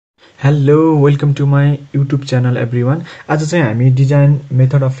Hello welcome to my YouTube channel everyone. आज चाहिँ हामी design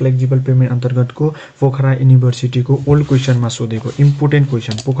method of flexible payment अन्तर्गतको पोखरा युनिभर्सिटीको ओल्ड क्वेसनमा सोधेको इम्पोर्टेन्ट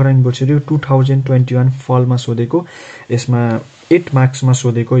क्वेसन पोखरा युनिभर्सिटी 2021 फलमा सोधेको, यसमा 8 मार्क्समा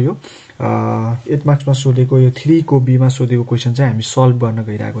सोधेको यो 8 मार्क्समा सोधेको यो 3 को B मा सोधेको क्वेसन चाहिँ हामी सल्भ गर्न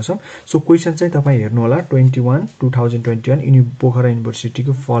गइरहेको छौं। सो क्वेसन चाहिँ तपाई हेर्नु होला 2021 पोखरा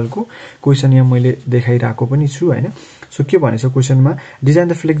युनिभर्सिटीको फलको क्वेसन यहाँ मैले देखाइरहेको पनि छु हैन। सो के भनेछ क्वेसनमा, design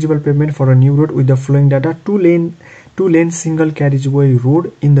the flexible pavement for a new road with the flowing data two lane single carriageway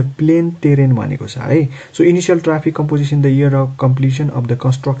road in the plain terrain भनेको छ है। So initial traffic composition the year of completion of the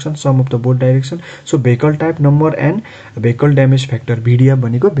construction some of the both direction. So vehicle type number and vehicle damage factor VDF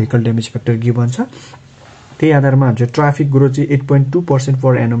भनेको vehicle damage factor given छ। त्यही आधारमा हाम्रो traffic growth चाहिँ 8.2%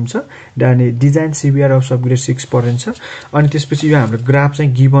 per annum छ। Design CBR of subgrade 6% छ। अनि त्यसपछि यो हाम्रो ग्राफ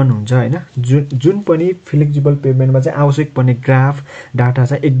चाहिँ गिभन हुन्छ हैन। जुन पनि फ्लेक्सिबल पेभमेन्टमा चाहिँ आवश्यक पर्ने ग्राफ डाटा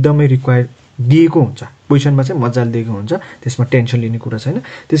चाहिँ एकदमै रिक्वायर दिएको हुन्छ, क्वेसनमा चाहिँ मजाले दिएको हुन्छ, त्यसमा टेन्सन लिने कुरा छैन।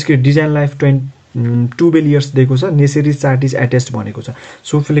 त्यसकै डिजाइन लाइफ 12 इयर्स दिएको छ। नेसेसरी चार्ट इज एटेस्ट भनेको छ।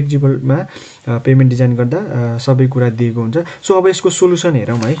 सो फ्लेक्सिबलमा पेमेन्ट डिजाइन गर्दा सबै कुरा दिएको हुन्छ। सो अब यसको सोलुसन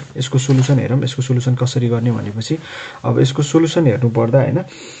हेरौँ है। यसको सोलुसन कसरी गर्ने भनेपछि अब यसको सोलुसन हेर्नु पर्दा हैन।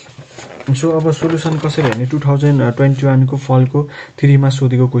 सो अब सोलुसन कसरी हेर्ने, 2021 को फलको 3 मा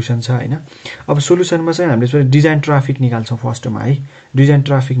सोधेको क्वेसन छ हैन। अब सोलुसनमा चाहिँ हामीले डिजाइन ट्राफिक निकाल्छौं फर्स्टमा है। डिजाइन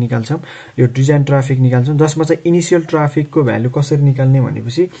ट्राफिक निकाल्छौं, यो डिजाइन ट्राफिक निकाल्छौं जसमा चाहिँ इनिशियल ट्राफिकको भ्यालु कसरी निकाल्ने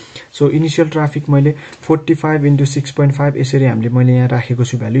भनेपछि, सो इनिशियल ट्राफिक मैले 45 * 6.5 यसरी मैले यहाँ राखेको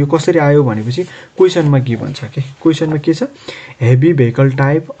छु भ्यालु। यो कसरी आयो भनेपछि क्वेसनमा गिभन छ के, क्वेसनमा के छ, हेभी भेहिकल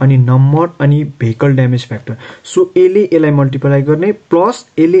टाइप अनि नम्बर अनि भेहिकल ड्यामेज फ्याक्टर। सो एले एलाई मल्टिप्लाई गर्ने प्लस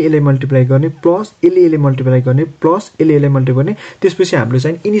एले एलाई मल्टिप्लाई गर्ने प्लस एले मल्टिप्लाई गर्ने प्लस एले मल्टिप्लाई गर्ने। त्यसपछि हाम्रो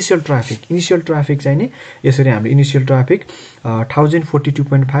चाहिँ इनिशियल ट्राफिक चाहिँ नि यसरी हाम्रो initial traffic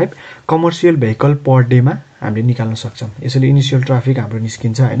 1042.5 commercial vehicle per day मा हामीले निकाल्न सक्छौं। यसरी इनिशियल ट्राफिक हाम्रो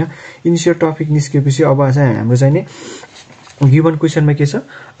निस्किन्छ हैन। इनिशियल ट्राफिक निस्केपछि अब चाहिँ हाम्रो चाहिँ नि गिभन क्वेसनमा के छ,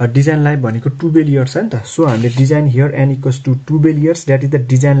 डिजाइन लाइफ भनेको 12 इयर्स छ नि त। सो हामीले design here n equals to 12 years that is the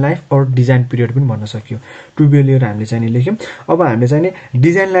design life और डिजाइन पिरियड पनि भन्न सकियो। 12 इयर हामीले चाहिँ लेख्यौं। अब हामीले चाहिँ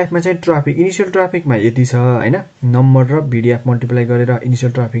डिजाइन लाइफमा चाहिँ ट्राफिक इनिशियल ट्राफिकमा यति छ हैन, नम्बर र VDF मल्टिप्लाई गरेर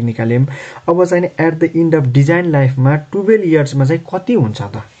इनिशियल ट्राफिक निकाल्यौं। अब चाहिँ at the and of design लाइफमा 12 इयर्समा चाहिँ कति हुन्छ त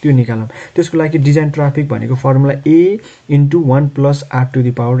त्यो निकालौं। त्यसको लागि डिजाइन ट्राफिक भनेको formula A * 1 + r to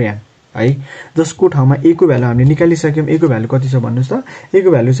the power n है, जसको ठाउँमा A को भ्यालु हामीले निकालिसक्यौं। A को भ्यालु कति छ भन्नुस् त, A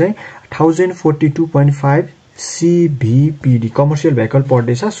को भ्यालु चाहिँ 1042.5 CVPD commercial vehicle per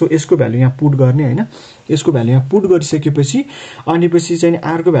day छ। सो यसको भ्यालु यहाँ पुट गर्ने हैन। यसको भ्यालु यहाँ पुट गरिसकेपछि अनि पछि चाहिँ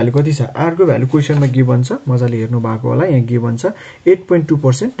R को भ्यालु कति छ, R को भ्यालु क्वेसनमा गिभन छ, मजाले हेर्नु भएको होला, यहाँ गिभन छ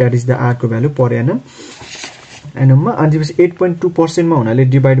 8.2% दैट इज द R को भ्यालु पर एनममा। अनि त्यसपछि 8.2% मा हुनाले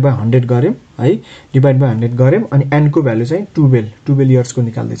डिवाइड बाइ 100 गर्यौं है, डिवाइड बाइ 100 गर्यौं अनि n को भ्यालु चाहिँ 12 इयर्स को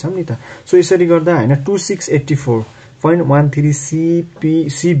निकाल्दै छौं नि त। सो यसरी गर्दा हैन 2684.13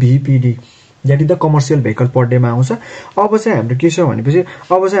 CVPD that is the commercial vehicle per day मा आउँछ। अब चाहिँ हाम्रो के छ भनेपछि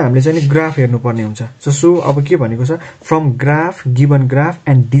अब चाहिँ हामीले चाहिँ ग्राफ हेर्नु पर्ने हुन्छ। सो अब के भनेको छ, from graph given graph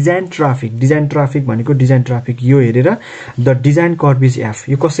and design traffic भनेको डिजाइन ट्राफिक यो हेरेर the design curve is f।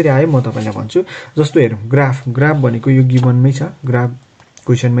 यो कसरी आयो म तपाईलाई भन्छु। जस्तो हेरौं, ग्राफ भनेको यो गिभनमै छ, ग्राफ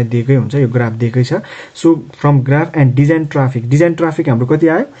क्वेसनमै दिएकै हुन्छ, यो ग्राफ दिएकै छ। So from graph and design traffic हाम्रो कति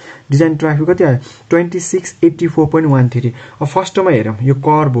आयो, डिजाइन ट्राफिक कति आयो 2684.13। अब फर्स्टमा हेरौं, यो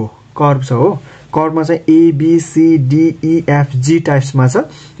कर्भ छ हो, कर्भमा चाहिँ A B C D E F G टाइप्समा छ।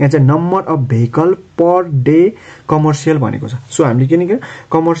 यहाँ चाहिँ number of vehicle per day commercial भनेको छ। सो हामीले के निकाल्यौं,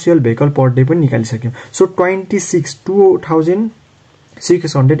 कमर्शियल भेहिकल पर डे पनि निकालिसक्यौं। सो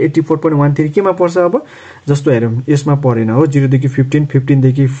 26,684.13 केमा पर्छ अब, जस्तो हेरौं यसमा परेन हो, 0 देखि 15, 15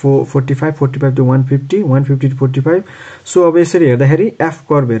 देखि 45, 45 टु 150, 150 टु 45। सो अब यसरी हेर्दाखेरि F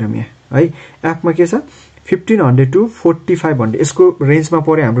कर्भ हेरौं यहाँ है, F मा के छ 1500 टु 4500, यसको रेन्जमा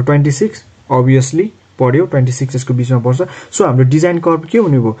पर्यो हाम्रो 26, अभियसली पर्यो 26 यसको बीचमा पर्छ। सो हाम्रो डिजाइन कर्भ के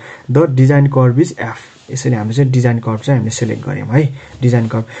हुने भयो, the design curve is f। यसरी हामीले चाहिँ डिजाइन कर्भ चाहिँ हामीले सिलेक्ट गर्यौं है। डिजाइन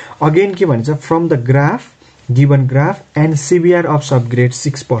कर्भ अगेन के भन्छ, from the graph given graph and CBR of subgrade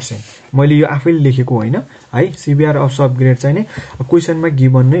 6%। मैले यो आफैले लेखेको होइन है, CBR अफ सबग्रेड चाहिँ नि क्वेसनमा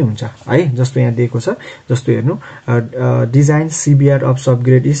गिभन नै हुन्छ है। जस्तो यहाँ दिएको छ, जस्तो हेर्नु design CBR of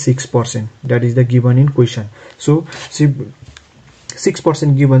subgrade is 6% that is the given in question. So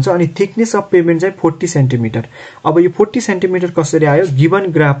 6% given छ। अनि थिकनेस अफ पेभमेन्ट चाहिँ 40 सेन्टिमिटर। अब यो 40 सेन्टिमिटर कसरी आयो, गिभन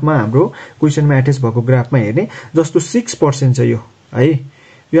ग्राफमा हाम्रो क्वेसनमा एटेच भएको ग्राफमा हेर्ने, जस्तो 6% छ यो है,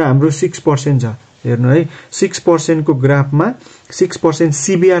 यो हाम्रो 6% छ। हेर्नु है 6% को ग्राफमा 6%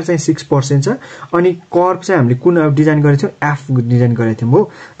 सीबीआर चाहिँ 6% छ अनि कर्व चाहिँ हामीले कुन डिजाइन गरेको थियौ एफ डिजाइन गरेको थियौ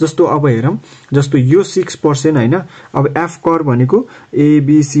हो जस्तो अब हेरौं जस्तो यो 6% हैन अब एफ कर्व भनेको A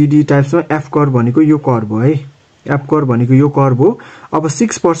B C D टाइप्समा F curve भनेको यो कर्व हो है एफ कर्व भनेको यो कर्व हो अब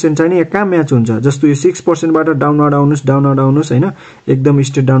 6% चाहिँ यहाँ कहाँ म्याच हुन्छ जस्तो यो 6% बाट डाउनवर्ड आउनुस् हैन एकदम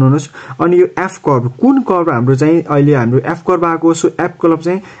स्ट्रेट डाउन आउनुस् अनि यो एफ कर्व कुन कर्व हाम्रो चाहिँ अहिले हाम्रो एफ कर्व आको सो एफ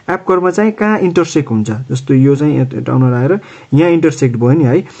कर्वमा चाहिँ कहाँ इन्टरसेक्ट हुन्छ जस्तो यो चाहिँ डाउनवर्ड आएर यहाँ इन्टरसेक्ट भयो नि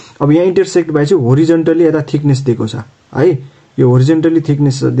है अब यहाँ इन्टरसेक्ट भएपछि होरिजन्टली यता थिकनेस दिएको छ है यो होरिजन्टली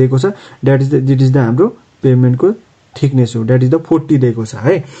थिकनेस दिएको छ दैट इज द हाम्रो पेभमेन्टको थिकनेस हो दैट इज द 40 दिएको छ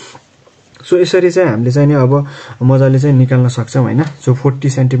है सो यसरी चाहिँ हामीले चाहिँ नि अब मजाले चाहिँ निकाल्न सक्छौं हैन सो 40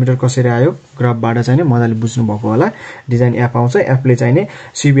 सेन्टिमिटर कसरी आयो ग्राफबाट चाहिँ नि मजाले बुझ्नु भएको होला डिजाइन एप आउँछ एपले चाहिँ नि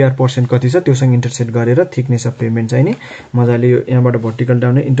सीबीआर पर्सेन्ट कति छ त्योसँग इन्टरसेक्ट गरेर थिकनेस अफ पेभमेन्ट चाहिँ नि मजाले यहाँबाट भर्टिकल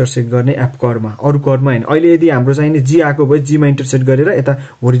डाउन इन्टरसेक्ट गर्ने एप कर्वमा अरु कर्वमा हैन अहिले यदि हाम्रो चाहिँ नि जी आको भए जी मा इन्टरसेक्ट गरेर यता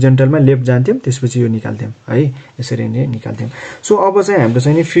होरिजन्टलमा लेफ्ट जान्थ्यौं त्यसपछि यो निकाल्थ्यौं है यसरी नै निकाल्थ्यौं सो अब चाहिँ हाम्रो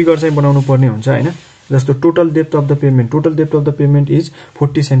चाहिँ नि फिगर चाहिँ बनाउनु पर्ने हुन्छ हैन जस्तो total depth of the pavement is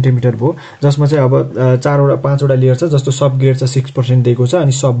 40 centimetre भो जसमा चाहिँ अब 5 वटा लेयर छ जस्तो सब ग्रेड छ 6% दिएको छ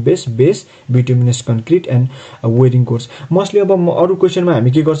अनि सब base bituminous concrete and wearing course mostly अब अरु क्वेशनमा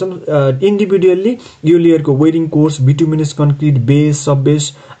हामी के गर्छौं इन्डिभिजुअली यो लेयरको wearing course bituminous concrete base सब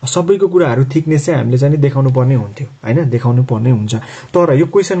बेस सबैको कुराहरु थिकनेस चाहिँ हामीले चाहिँ देखाउनु पर्ने हुन्थ्यो हैन देखाउनु पर्ने हुन्छ तर यो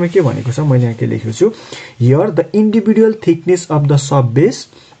क्वेशनमा के भनेको छ मैले यहाँ के लेखेको छु here the individual thickness of the sub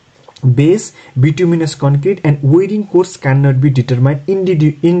base bituminous concrete and wearing course cannot be determined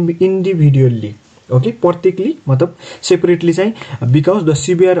individually okay प्रत्येकली मतलब सेपरेटली चाहिँ because the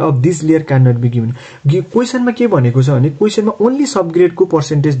CBR of this layer cannot be given क्वेशनमा के भनेको छ भने क्वेशनमा ओन्ली सब ग्रेड को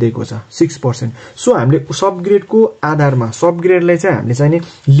पर्सेन्टेज दिएको छ 6% so हामीले सब ग्रेड को आधारमा सब ग्रेडलाई चाहिँ हामीले चाहिँ नि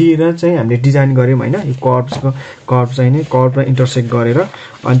लिएर चाहिँ हामीले डिजाइन गर्यौं हैन यो कर्व चाहिँ नि कर्वमा इन्टरसेक्ट गरेर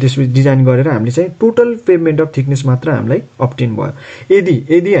अनि त्यसपछि डिजाइन गरेर हामीले चाहिँ टोटल पेभमेन्ट अफ थिकनेस मात्र हामीलाई अब्टेन भयो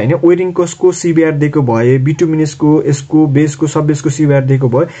यदि हैन वेयरिङ कोर्सको सीबीआर दिएको भए बिटुमिनसको यसको बेसको सब बेसको सीबीआर दिएको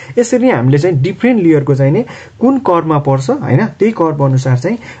भए यसरी हामीले चाहिँ डिफरेन्ट लेयर को चाहिँ नि कुन कर्वमा पर्छ हैन त्यही कर्व अनुसार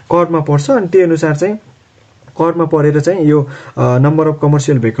चाहिँ कर्वमा पर्छ अनि त्यही अनुसार चाहिँ कर्वमा परेर चाहिँ यो नम्बर अफ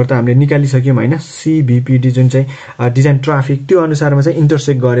कमर्शियल भेक्टर त हामीले निकालिसक्यौं हैन सीभीपीडी जुन चाहिँ डिजाइन ट्राफिक त्यो अनुसारमा चाहिँ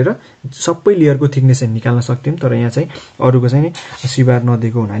इन्टरसेक्ट गरेर सबै लेयरको थिकनेस चाहिँ निकाल्न सक्थ्यौं तर यहाँ चाहिँ अरुको चाहिँ नि सीबीआर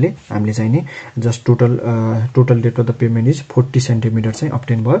नदिएको हुनाले हामीले चाहिँ नि just total depth of the pavement is 40 centimetre चाहिँ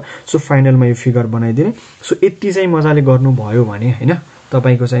अब्टेन भयो सो फाइनलमा यो फिगर बनाइदिने सो यति चाहिँ मजाले गर्नु भयो भने हैन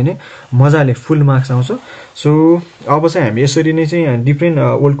तपाईको चाहिँ नि मजाले फुल मार्क्स आउँछ सो अब चाहिँ हामी यसरी नै चाहिँ डिफरेन्ट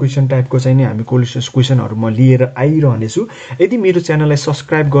ओल्ड क्वेशन टाइपको चाहिँ नि हामी क्वेशनहरु म लिएर आइरहने छु यदि मेरो च्यानललाई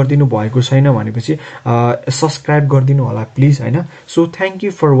सब्स्क्राइब गर्दिनु भएको छैन भनेपछि सब्स्क्राइब गर्दिनु होला प्लिज हैन so thank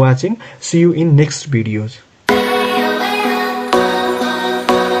you for watching C you in next videos